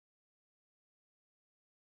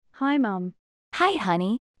Hi, Mum. Hi,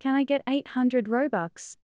 honey. Can I get 800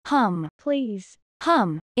 Robux? Please.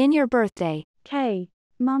 In your birthday. K.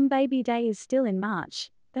 Mum, baby day is still in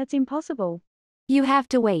March. That's impossible. You have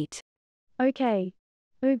to wait. Okay.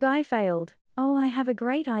 Oog, I failed. Oh, I have a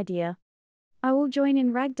great idea. I will join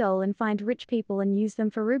in Ragdoll and find rich people and use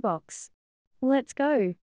them for Robux. Let's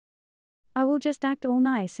go. I will just act all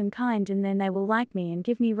nice and kind and then they will like me and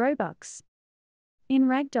give me Robux. In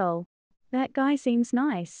Ragdoll. That guy seems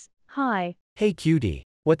nice. Hi. Hey cutie,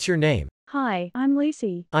 what's your name? Hi, I'm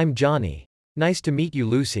Lucy. I'm Johnny. Nice to meet you,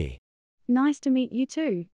 Lucy. Nice to meet you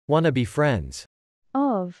too. Wanna be friends?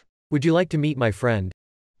 Of. Would you like to meet my friend?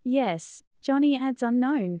 Yes, Johnny adds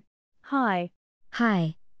unknown. Hi.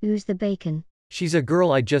 Hi, who's the bacon? She's a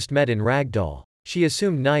girl I just met in Ragdoll. She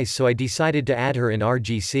assumed nice, so I decided to add her in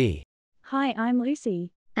RGC. Hi, I'm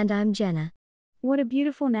Lucy. And I'm Jenna. What a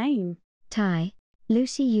beautiful name. Ty.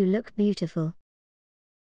 Lucy, you look beautiful.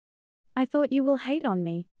 I thought you will hate on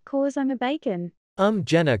me, cause I'm a bacon.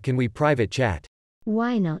 Jenna, can we private chat?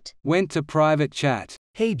 Why not? Went to private chat.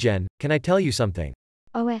 Hey Jen, can I tell you something?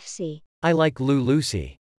 OFC. I like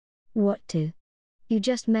Lucy. What to? You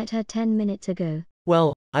just met her 10 minutes ago.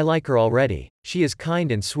 Well, I like her already. She is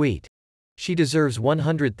kind and sweet. She deserves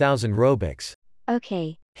 100,000 Robux.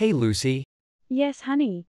 Okay. Hey Lucy. Yes,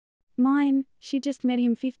 honey. Mine, she just met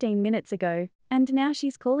him 15 minutes ago, and now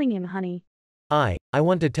she's calling him honey. I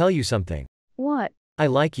want to tell you something. What? I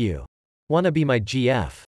like you. Wanna be my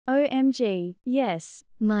GF? OMG, yes.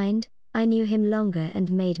 Mind, I knew him longer and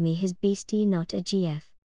made me his beastie, not a GF.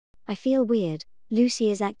 I feel weird. Lucy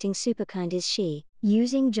is acting super kind, is she?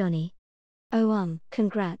 Using Johnny. Oh,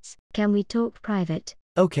 congrats. Can we talk private?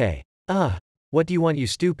 Okay. What do you want, you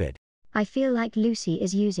stupid? I feel like Lucy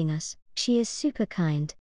is using us. She is super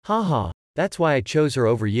kind. Haha, that's why I chose her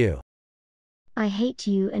over you. I hate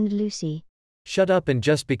you and Lucy. Shut up, and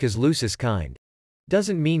just because Luce is kind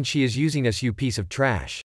doesn't mean she is using us, you piece of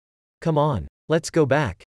trash. Come on, let's go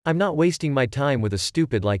back. I'm not wasting my time with a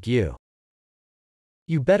stupid like you.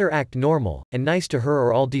 You better act normal and nice to her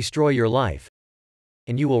or I'll destroy your life.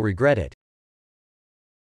 And you will regret it.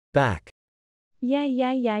 Back.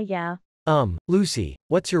 Yeah. Lucy,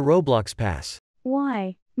 what's your Roblox pass?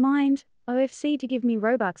 Why? Mind, OFC to give me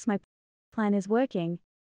Robux, my plan is working.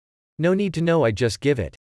 No need to know, I just give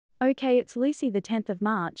it. Okay, it's Lucy, the 10th of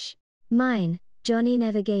March. Mine. Johnny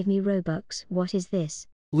never gave me Robux. What is this?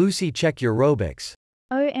 Lucy, check your Robux.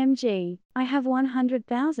 OMG, I have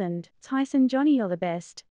 100,000. Tyson, Johnny, you're the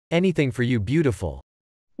best. Anything for you, beautiful.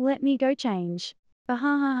 Let me go change.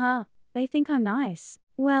 Bahahaha, they think I'm nice.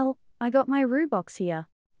 Well, I got my Robux here.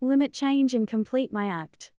 Limit change and complete my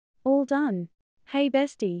act. All done. Hey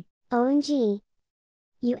bestie. OMG.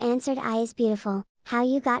 You answered I is beautiful. How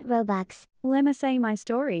you got Robux? Lemma say my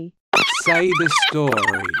story. Say the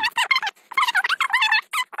story.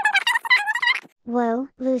 Whoa,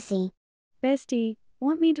 Lucy. Bestie,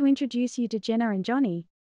 want me to introduce you to Jenna and Johnny?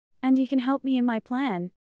 And you can help me in my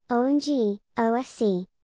plan. OMG, OFC.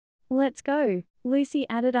 Let's go. Lucy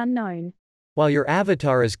added unknown. While your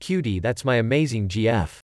avatar is cutie, that's my amazing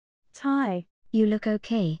GF. Ty. You look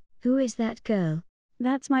okay. Who is that girl?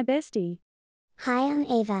 That's my bestie. Hi, I'm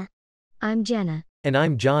Ava. I'm Jenna. And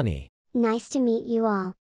I'm Johnny. Nice to meet you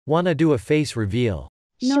all. Wanna do a face reveal?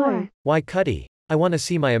 No. Sure. Why, Cuddy? I wanna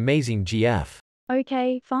see my amazing GF.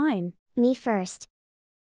 Okay, fine. Me first.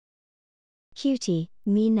 Cutie,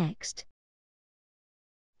 me next.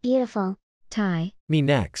 Beautiful. Ty. Me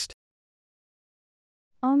next.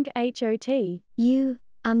 Ong HOT. You,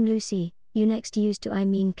 I'm Lucy. You next, used to I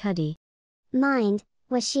mean Cuddy. Mind,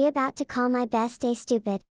 was she about to call my best day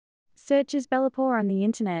stupid? Searches Bellapour on the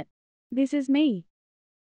internet. This is me.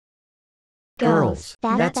 Girls,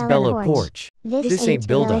 that's Bella Porch. This ain't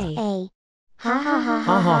Bilda. A. Ha ha ha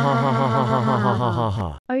Ha ha ha ha ha ha ha ha ha ha ha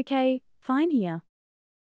ha. Okay, fine here.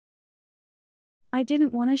 I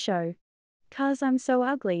didn't want to show. 'Cause I'm so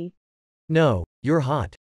ugly. No, you're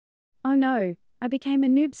hot. Oh no, I became a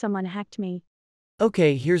noob, someone hacked me.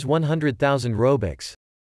 Okay, here's 100,000 Robux.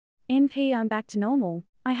 NP, I'm back to normal.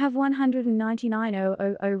 I have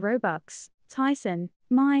 199,000 Robux. Tyson,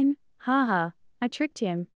 mine, haha, I tricked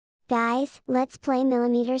him. Guys, let's play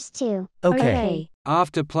millimeters too. Okay.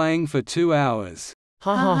 After playing for 2 hours.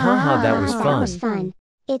 Ha ha ha ha, that was That fun. was fun.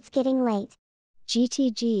 It's getting late.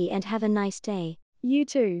 GTG and have a nice day. You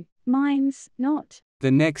too. Mine's not.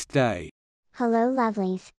 The next day. Hello,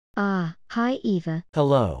 lovelies. Hi Eva.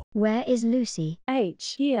 Hello. Where is Lucy?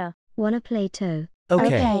 H, here. Wanna play toe?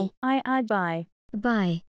 Okay. Bye.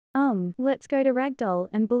 Bye. Let's go to Ragdoll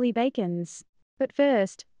and bully Bacons. But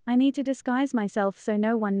first, I need to disguise myself so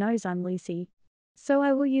no one knows I'm Lucy. So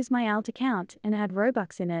I will use my alt account and add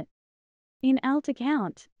Robux in it. In alt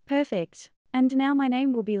account. Perfect. And now my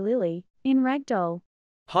name will be Lily, in Ragdoll.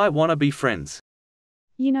 Hi, wanna be friends.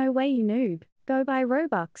 You know way you noob. Go buy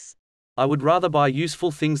Robux. I would rather buy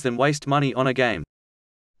useful things than waste money on a game.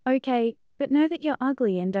 Okay, but know that you're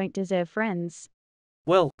ugly and don't deserve friends.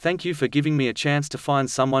 Well, thank you for giving me a chance to find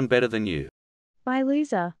someone better than you. Bye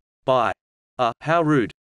loser. Bye. How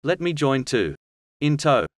rude. Let me join too. In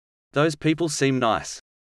tow. Those people seem nice.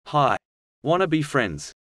 Hi. Wanna be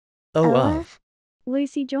friends. Oh.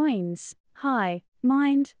 Lucy joins. Hi.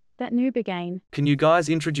 Mind, that noob again. Can you guys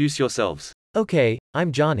introduce yourselves? Okay,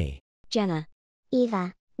 I'm Johnny. Jenna.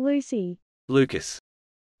 Eva. Lucy. Lucas.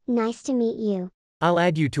 Nice to meet you. I'll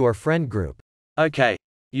add you to our friend group. Okay.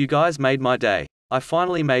 You guys made my day. I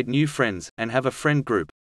finally made new friends and have a friend group.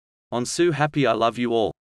 I'm so happy. I love you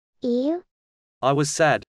all. You? I was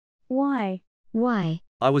sad. Why? Why?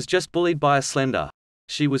 I was just bullied by a slender.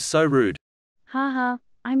 She was so rude. Haha,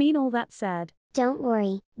 I mean all that sad. Don't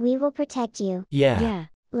worry, we will protect you. Yeah. Yeah.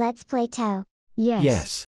 Let's play toe. Yes.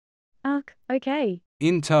 Yes. Ugh, okay.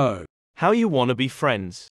 In tow. How you wanna be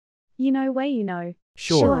friends? You know way you know.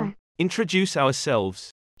 Sure. Introduce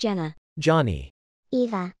ourselves. Jenna. Johnny.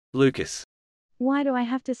 Eva. Lucas. Why do I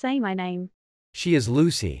have to say my name? She is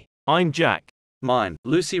Lucy. I'm Jack. Mine.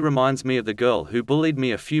 Lucy reminds me of the girl who bullied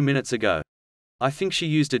me a few minutes ago. I think she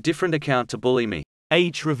used a different account to bully me.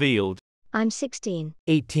 Age revealed. I'm 16.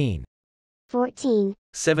 18. 14.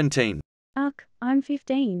 17. Ugh, I'm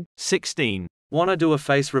 15. 16. Wanna do a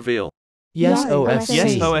face reveal? Yes, Yes, OFC.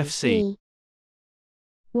 Yes, OFC.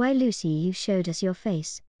 Why, Lucy, you showed us your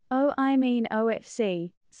face. Oh, I mean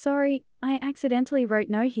OFC. Sorry, I accidentally wrote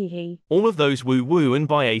no hee hee. All of those woo woo and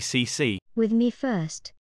by ACC. With me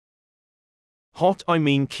first. Hot I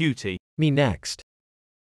mean cutie. Me next.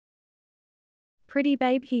 Pretty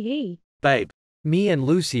babe hee hee. Babe. Me and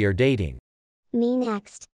Lucy are dating. Me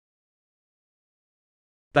next.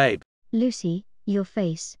 Babe. Lucy, your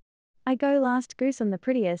face. I go last goose on the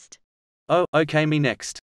prettiest. Oh, okay, me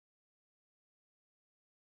next.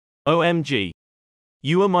 OMG.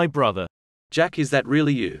 You are my brother. Jack, is that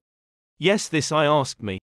really you? Yes, this I asked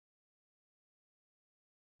me.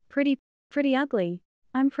 Pretty ugly.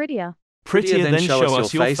 I'm prettier. Prettier than show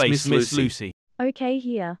us your face, Miss Lucy. Okay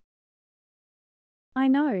here. I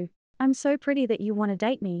know. I'm so pretty that you want to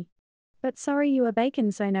date me. But sorry, you are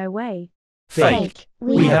bacon, so no way. Fake.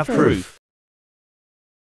 We have proof.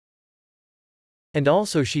 And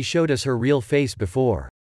also she showed us her real face before.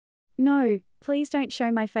 No, please don't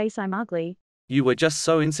show my face, I'm ugly. You were just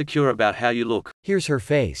so insecure about how you look. Here's her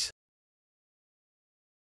face.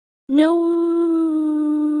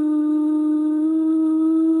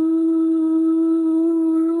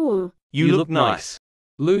 You look nice.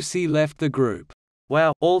 Lucy left the group.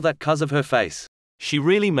 Wow, all that 'cause of her face. She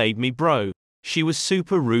really made me bro. She was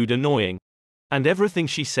super rude, annoying. And everything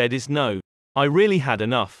she said is no. I really had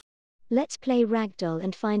enough. Let's play Ragdoll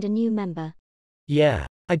and find a new member. Yeah.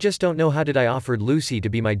 I just don't know how did I offered Lucy to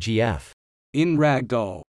be my GF. In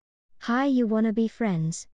Ragdoll. Hi, you wanna be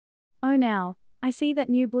friends? Oh now, I see that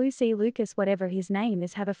noob Lucy Lucas whatever his name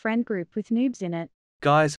is have a friend group with noobs in it.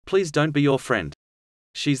 Guys, please don't be your friend.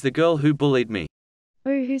 She's the girl who bullied me.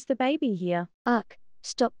 Oh, who's the baby here? Ugh,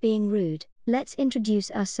 stop being rude. Let's introduce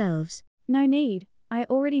ourselves. No need, I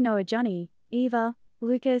already know a Johnny, Eva,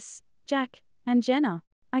 Lucas, Jack, and Jenna.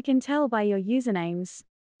 I can tell by your usernames.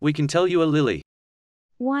 We can tell you a Lily.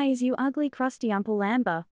 Why is you ugly crusty Uncle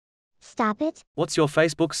Lamber? Stop it. What's your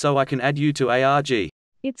Facebook so I can add you to ARG?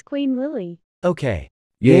 It's Queen Lily. Okay.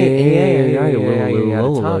 WHAD,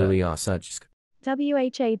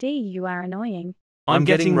 you are annoying. I'm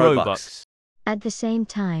getting Robux. At the same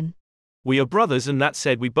time. We are brothers, and that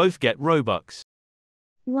said we both get Robux.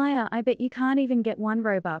 Liar, I bet you can't even get one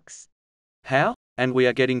Robux. How? And we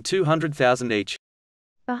are getting 200,000 each.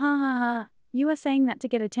 Bahahaha, you are saying that to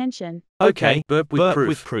get attention. Okay, burp with proof.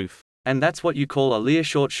 with proof. And that's what you call a Lear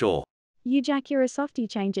short shore. You Jack, you're a softie,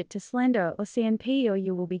 change it to Slender or CNP or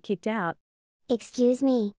you will be kicked out. Excuse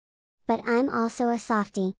me. But I'm also a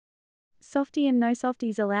softie. Softie and no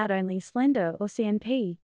softies allowed, only Slender or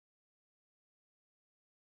CNP.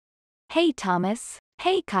 Hey Thomas.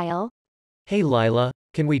 Hey Kyle. Hey Lila,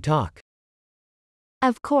 can we talk?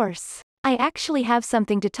 Of course. I actually have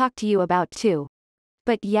something to talk to you about too.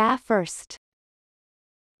 But yeah, first.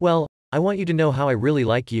 Well, I want you to know how I really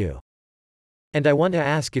like you. And I want to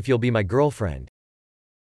ask if you'll be my girlfriend.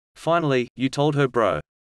 Finally, you told her, bro.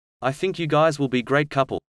 I think you guys will be great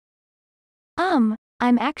couple.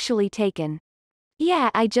 I'm actually taken. Yeah,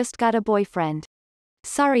 I just got a boyfriend.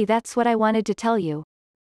 Sorry, that's what I wanted to tell you.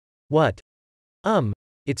 What?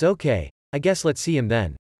 It's okay. I guess let's see him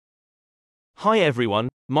then. Hi everyone,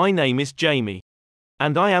 my name is Jamie.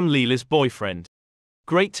 And I am Leela's boyfriend.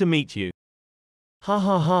 Great to meet you. Ha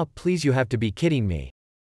ha ha, please you have to be kidding me.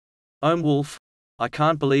 Wolf. I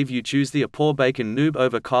can't believe you choose the poor bacon noob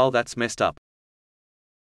over Kyle, that's messed up.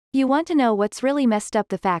 You want to know what's really messed up?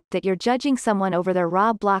 The fact that you're judging someone over their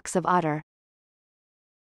raw blocks of otter.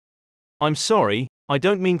 I'm sorry, I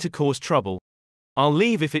don't mean to cause trouble. I'll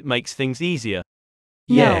leave if it makes things easier.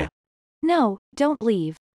 Yeah. No, don't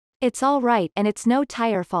leave. It's all right and it's no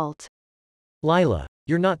tire fault. Lila,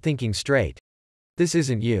 you're not thinking straight. This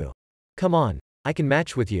isn't you. Come on, I can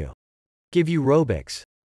match with you. Give you Robux.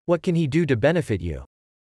 What can he do to benefit you?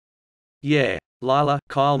 Yeah, Lila,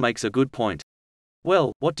 Kyle makes a good point.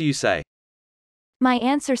 Well, what do you say? My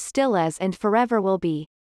answer still is and forever will be.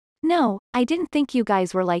 No, I didn't think you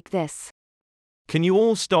guys were like this. Can you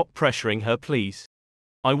all stop pressuring her, please?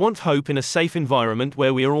 I want hope in a safe environment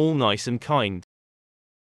where we are all nice and kind.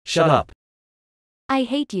 Shut up. I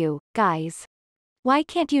hate you, guys. Why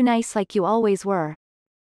can't you nice like you always were?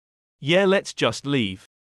 Yeah, let's just leave.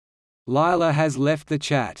 Lila has left the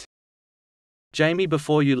chat. Jamie,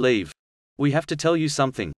 before you leave, we have to tell you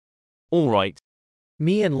something. Alright.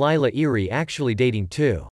 Me and Lila Erie actually dating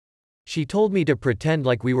too. She told me to pretend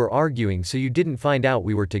like we were arguing so you didn't find out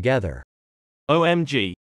we were together.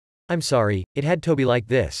 OMG. I'm sorry, it had to be like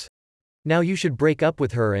this. Now you should break up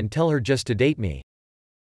with her and tell her just to date me.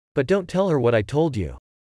 But don't tell her what I told you.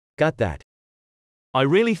 Got that? I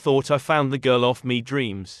really thought I found the girl off me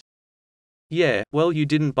dreams. Yeah, well you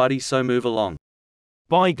didn't, buddy, so move along.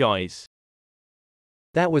 Bye guys.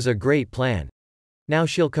 That was a great plan. Now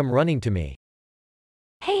she'll come running to me.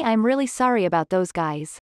 Hey, I'm really sorry about those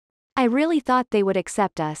guys. I really thought they would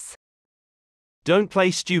accept us. Don't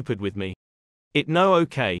play stupid with me. It no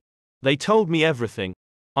okay. They told me everything.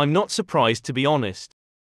 I'm not surprised, to be honest.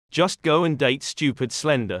 Just go and date stupid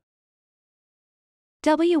Slender.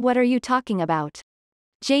 What are you talking about?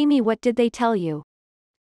 Jamie, what did they tell you?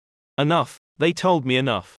 Enough, they told me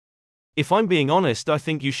enough. If I'm being honest, I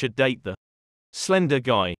think you should date the Slender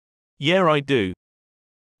guy. Yeah, I do.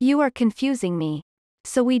 You are confusing me.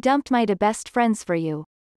 So we dumped my best friends for you.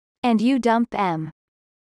 And you dump M.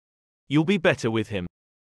 You'll be better with him.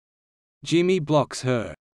 Jimmy blocks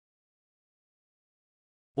her.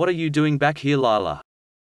 What are you doing back here, Lila?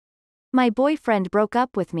 My boyfriend broke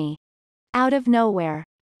up with me. Out of nowhere.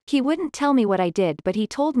 He wouldn't tell me what I did, but he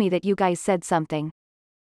told me that you guys said something.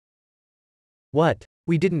 What?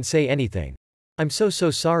 We didn't say anything. I'm so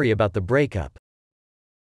sorry about the breakup.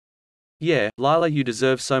 Yeah, Lila, you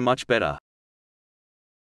deserve so much better.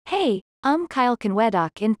 Hey, Kyle can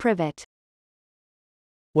wedok in privet.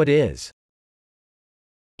 What is?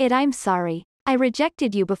 I'm sorry. I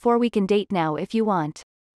rejected you before. We can date now if you want.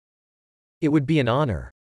 It would be an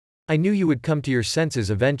honor. I knew you would come to your senses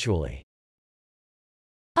eventually.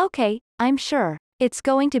 Okay, I'm sure. It's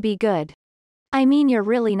going to be good. I mean, you're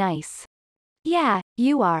really nice. Yeah,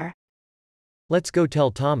 you are. Let's go tell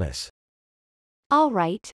Thomas. All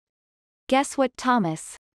right. Guess what,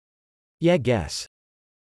 Thomas? Yeah, guess.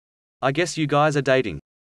 I guess you guys are dating.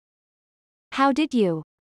 How did you?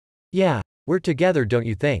 Yeah, we're together, don't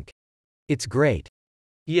you think? It's great.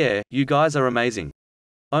 Yeah, you guys are amazing.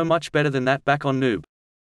 Oh, much better than that back on Noob.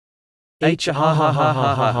 Ha ha ha ha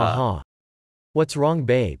ha ha ha ha. What's wrong,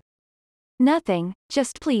 babe? Nothing,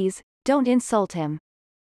 just please, don't insult him.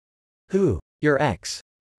 Who? Your ex?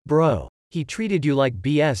 Bro, he treated you like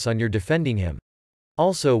BS on your defending him.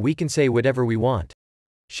 Also, we can say whatever we want.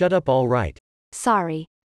 Shut up, alright. Sorry.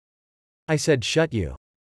 I said shut you.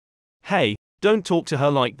 Hey, don't talk to her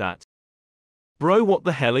like that. Bro, what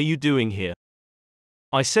the hell are you doing here?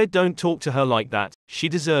 I said don't talk to her like that, she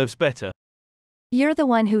deserves better. You're the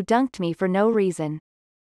one who dunked me for no reason.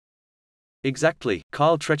 Exactly,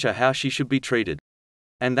 Kyle Treacher, how she should be treated.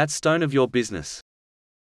 And that's stone of your business.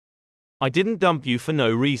 I didn't dump you for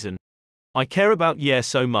no reason. I care about you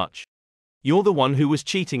so much. You're the one who was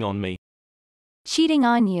cheating on me. Cheating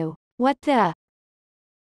on you? What the?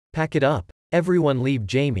 Pack it up. Everyone leave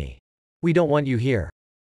Jamie. We don't want you here.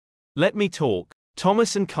 Let me talk.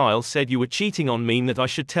 Thomas and Kyle said you were cheating on me and that I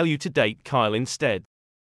should tell you to date Kyle instead.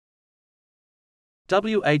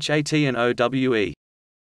 WHATNOWE.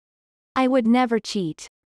 I would never cheat.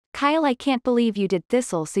 Kyle, I can't believe you did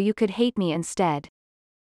this'll so you could hate me instead.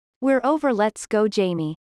 We're over, let's go,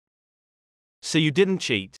 Jamie. So you didn't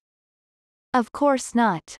cheat? Of course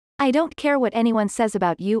not. I don't care what anyone says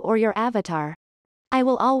about you or your avatar. I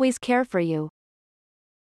will always care for you.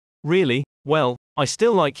 Really? Well, I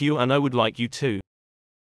still like you and I would like you too.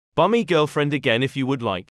 Bummy girlfriend again if you would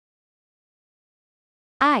like.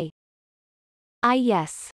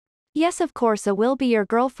 Yes. Yes, of course, I will be your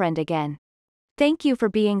girlfriend again. Thank you for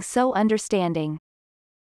being so understanding.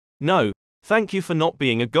 No, thank you for not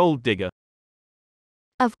being a gold digger.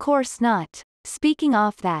 Of course not. Speaking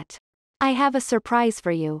of that, I have a surprise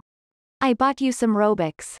for you. I bought you some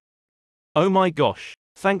Robux. Oh my gosh,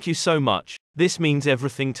 thank you so much, this means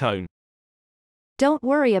everything, Tone. Don't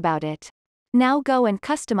worry about it. Now go and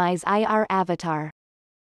customize IR avatar.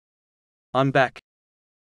 I'm back.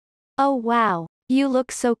 Oh wow, you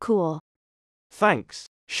look so cool. Thanks.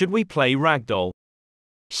 Should we play Ragdoll?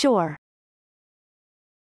 Sure.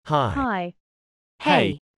 Hi. Hi.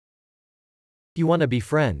 Hey. You wanna be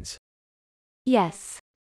friends? Yes.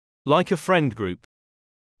 Like a friend group.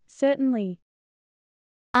 Certainly.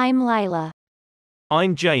 I'm Lila.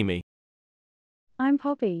 I'm Jamie. I'm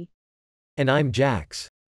Poppy. And I'm Jax.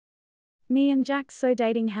 Me and Jack's so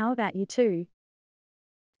dating, how about you two?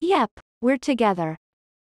 Yep, we're together.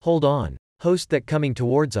 Hold on. Host that coming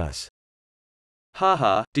towards us.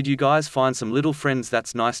 Haha, did you guys find some little friends?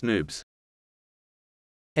 That's nice, noobs.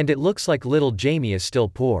 And it looks like little Jamie is still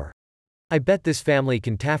poor. I bet this family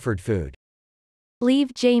can afford food.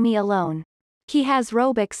 Leave Jamie alone. He has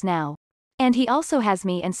Robux now. And he also has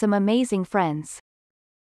me and some amazing friends.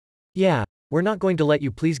 Yeah, we're not going to let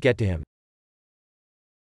you, please get to him.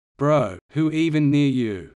 Bro, who even near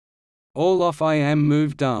you? All off I am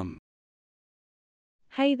move dumb.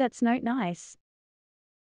 Hey, that's not nice.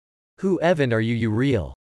 Who Evan are you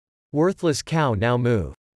real? Worthless cow, now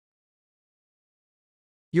move.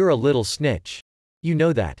 You're a little snitch. You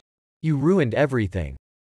know that. You ruined everything.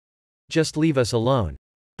 Just leave us alone.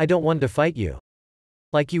 I don't want to fight you.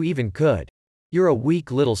 Like you even could. You're a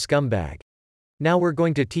weak little scumbag. Now we're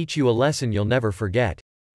going to teach you a lesson you'll never forget.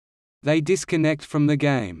 They disconnect from the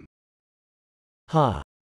game. Ha.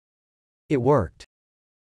 It worked.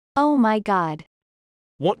 Oh my god.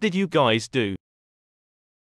 What did you guys do?